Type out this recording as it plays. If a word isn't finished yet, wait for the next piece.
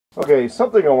Okay,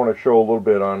 something I want to show a little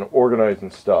bit on organizing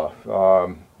stuff.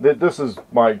 This is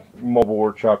my mobile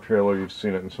workshop trailer. You've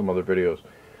seen it in some other videos.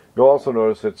 You'll also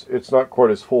notice it's not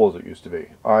quite as full as it used to be.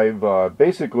 I've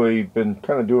basically been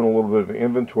kind of doing a little bit of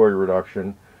inventory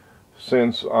reduction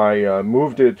since I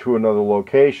moved it to another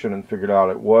location and figured out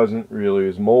it wasn't really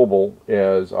as mobile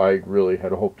as I really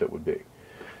had hoped it would be.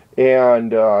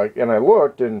 And I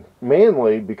looked, and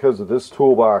mainly because of this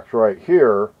toolbox right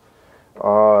here,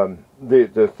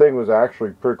 the thing was actually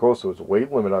pretty close to its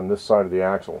weight limit on this side of the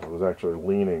axle. It was actually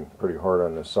leaning pretty hard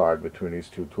on this side between these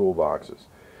two toolboxes.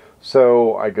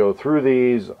 So I go through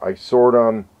these, I sort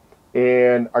them,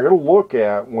 and I got to look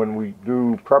at, when we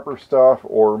do prepper stuff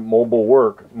or mobile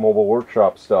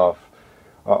workshop stuff,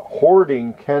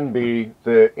 hoarding can be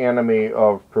the enemy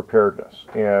of preparedness.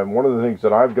 And one of the things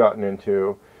that I've gotten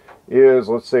into is,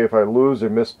 let's say if I lose or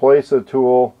misplace a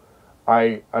tool,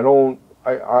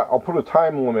 I'll put a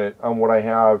time limit on what I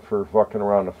have for fucking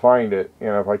around to find it,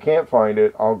 and if I can't find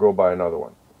it, I'll go buy another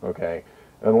one, okay?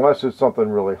 Unless it's something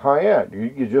really high-end.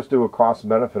 You just do a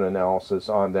cost-benefit analysis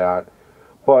on that,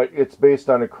 but it's based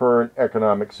on a current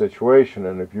economic situation,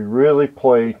 and if you really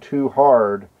play too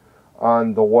hard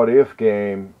on the what-if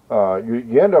game,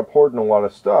 you end up hoarding a lot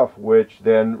of stuff, which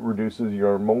then reduces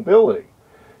your mobility.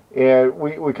 And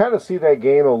we kind of see that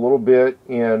game a little bit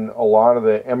in a lot of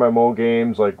the MMO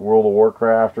games like World of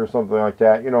Warcraft or something like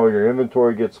that. You know, your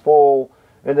inventory gets full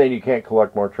and then you can't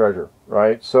collect more treasure,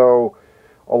 right? So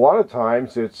a lot of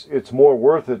times it's more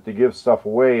worth it to give stuff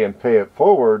away and pay it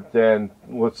forward than,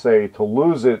 let's say, to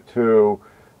lose it to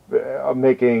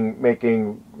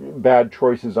making bad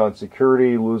choices on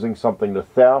security, losing something to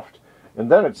theft. And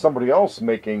then it's somebody else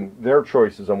making their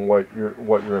choices on what your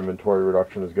inventory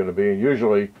reduction is going to be. And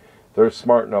usually they're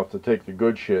smart enough to take the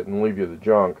good shit and leave you the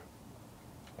junk.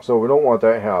 So we don't want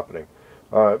that happening.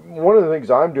 One of the things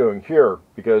I'm doing here,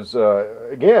 because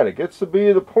again, it gets to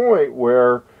be the point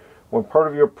where when part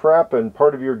of your prep and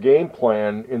part of your game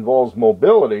plan involves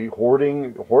mobility,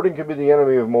 hoarding can be the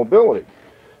enemy of mobility.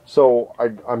 So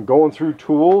I'm going through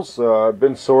tools. I've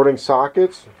been sorting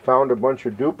sockets, found a bunch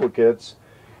of duplicates.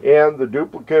 And the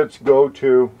duplicates go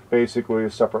to basically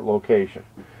a separate location.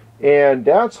 And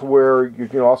that's where you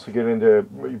can also get into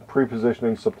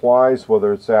pre-positioning supplies,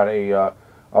 whether it's at a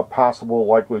possible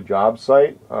likely job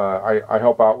site. I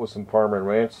help out with some farm and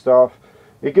ranch stuff.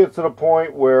 It gets to the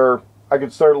point where I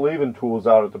could start leaving tools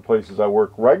out at the places I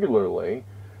work regularly.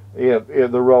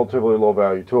 The relatively low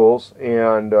value tools.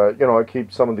 And, I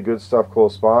keep some of the good stuff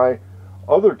close by.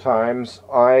 Other times,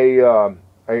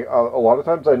 a lot of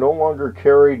times I no longer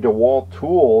carry DeWalt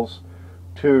tools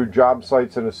to job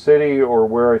sites in a city or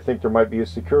where I think there might be a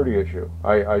security issue.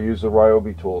 I use the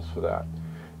Ryobi tools for that.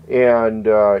 And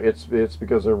it's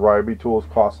because the Ryobi tools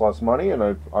cost less money, and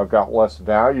I've got less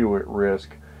value at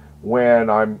risk when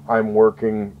I'm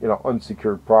working,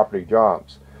 unsecured property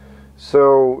jobs.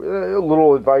 So a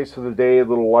little advice for the day, a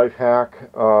little life hack.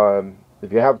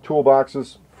 If you have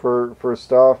toolboxes for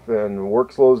stuff and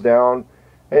work slows down,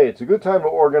 hey, it's a good time to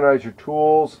organize your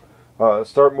tools,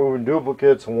 start moving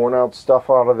duplicates and worn out stuff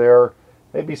out of there.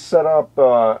 Maybe set up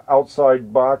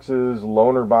outside boxes,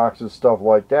 loaner boxes, stuff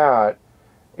like that.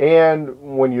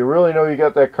 And when you really know you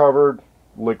got that covered,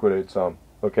 liquidate some,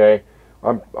 okay?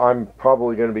 I'm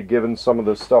probably going to be giving some of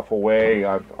this stuff away.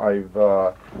 I've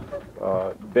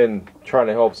been trying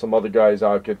to help some other guys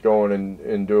out get going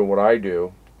and doing what I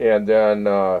do. And then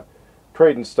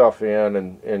trading stuff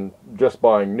in and just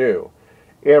buying new.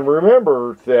 And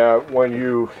remember that when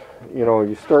you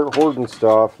start hoarding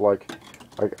stuff, like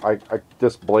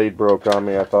this blade broke on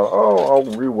me. I thought, oh, I'll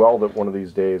re-weld it one of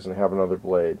these days and have another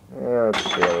blade.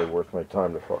 It's barely worth my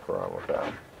time to fuck around with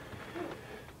that.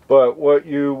 But what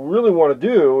you really want to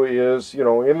do is,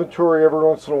 inventory every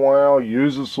once in a while,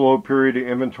 use a slow period to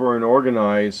inventory and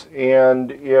organize.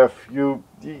 And if you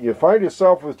find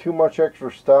yourself with too much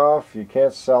extra stuff, you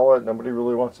can't sell it, nobody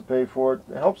really wants to pay for it,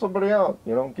 help somebody out,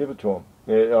 give it to them.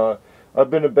 I've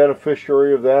been a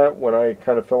beneficiary of that when I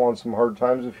kind of fell on some hard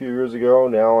times a few years ago.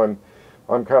 Now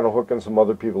I'm kind of hooking some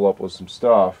other people up with some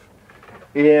stuff.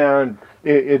 And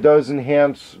it does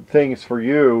enhance things for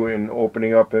you in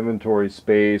opening up inventory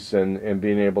space and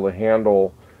being able to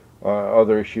handle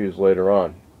other issues later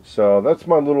on. So that's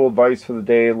my little advice for the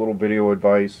day, a little video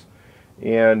advice.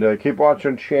 And keep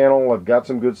watching the channel. I've got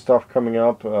some good stuff coming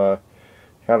up.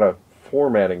 Had a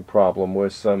formatting problem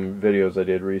with some videos I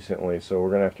did recently, so we're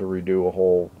going to have to redo a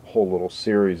whole little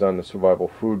series on the survival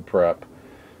food prep.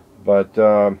 But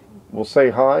we'll say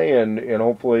hi, and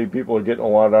hopefully people are getting a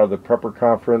lot out of the Prepper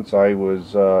Conference. I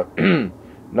was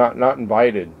not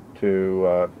invited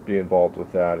to be involved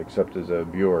with that, except as a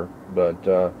viewer.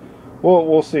 But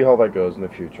we'll see how that goes in the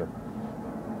future.